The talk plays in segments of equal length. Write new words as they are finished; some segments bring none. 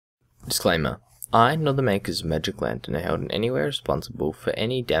Disclaimer. I, nor the makers of Magic Lantern, are held in any way responsible for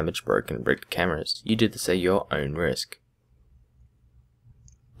any damaged, broken, or bricked cameras. You do this at your own risk.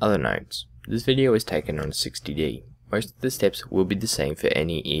 Other notes. This video is taken on a 60D. Most of the steps will be the same for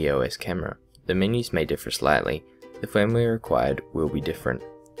any EOS camera. The menus may differ slightly. The firmware required will be different.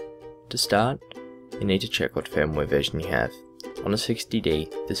 To start, you need to check what firmware version you have. On a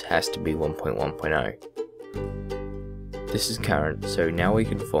 60D, this has to be 1.1.0. This is current, so now we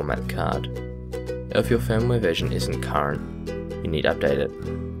can format the card. If your firmware version isn't current, you need to update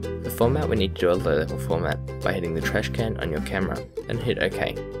it. The format, we need to do a low level format by hitting the trash can on your camera and hit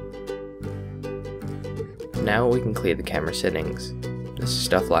OK. Now we can clear the camera settings. This is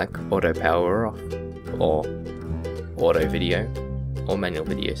stuff like auto power off, or auto video, or manual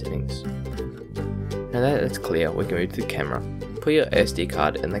video settings. Now that it's clear, we can move to the camera, put your SD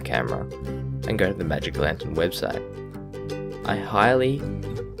card in the camera, and go to the Magic Lantern website. I highly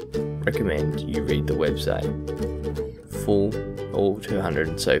recommend you read the website, full, all 200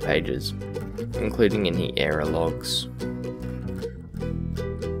 and so pages, including any error logs.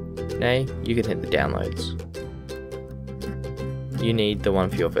 Now you can hit the downloads. You need the one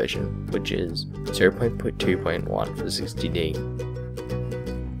for your version, which is 0.2.1 for the 60D.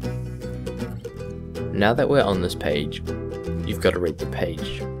 Now that we're on this page, you've got to read the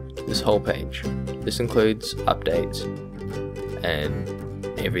page, this whole page. This includes updates and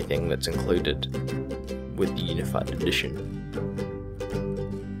everything that's included with the Unified Edition.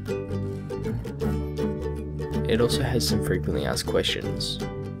 It also has some frequently asked questions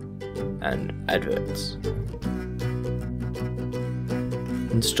and adverts.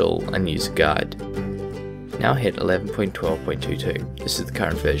 Install and use a guide. Now hit 11.12.22. This is the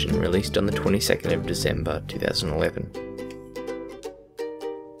current version, released on the 22nd of December 2011.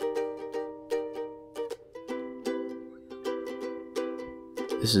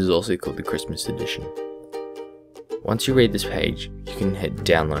 This is also called the Christmas edition. Once you read this page, you can hit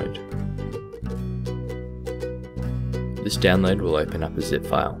download. This download will open up a zip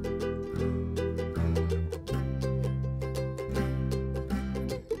file.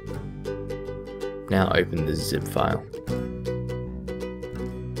 Now open the zip file.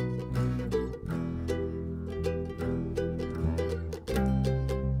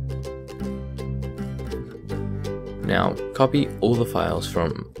 Now copy all the files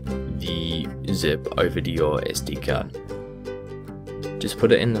from the zip over to your SD card. Just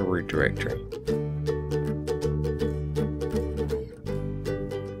put it in the root directory.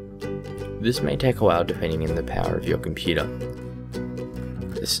 This may take a while depending on the power of your computer.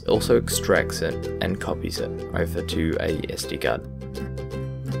 This also extracts it and copies it over to a SD card.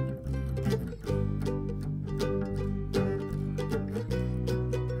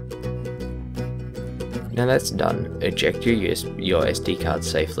 Now that's done, eject your SD card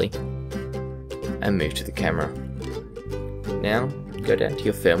safely and move to the camera. Now go down to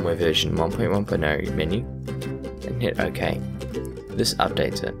your firmware version 1.1.0 menu and hit OK. This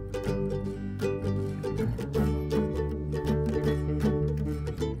updates it.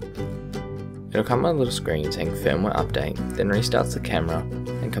 It'll come on a little screen saying firmware update, then restarts the camera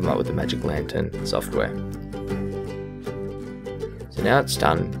and come up with the Magic Lantern software. So now it's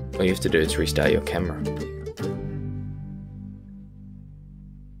done, all you have to do is restart your camera.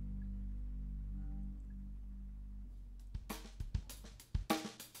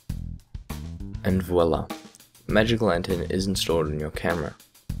 And voila, Magic Lantern is installed in your camera.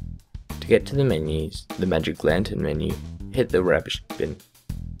 To get to the menus, the Magic Lantern menu, hit the rubbish bin.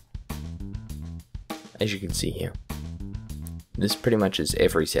 As you can see here. This pretty much is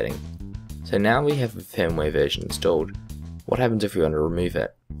every setting. So now we have a firmware version installed. What happens if we want to remove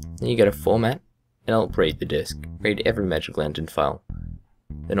it? Then you go to format, and it'll read the disk, read every Magic Lantern file.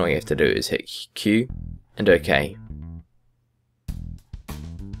 Then all you have to do is hit Q and OK.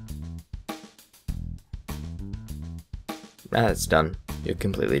 Now that's done, you're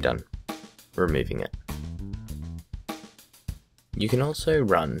completely done removing it. You can also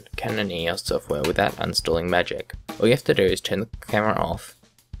run Canon EOS software without uninstalling Magic. All you have to do is turn the camera off,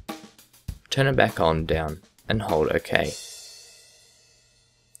 turn it back on down, and hold OK.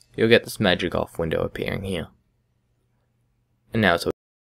 You'll get this Magic Off window appearing here. And now it's all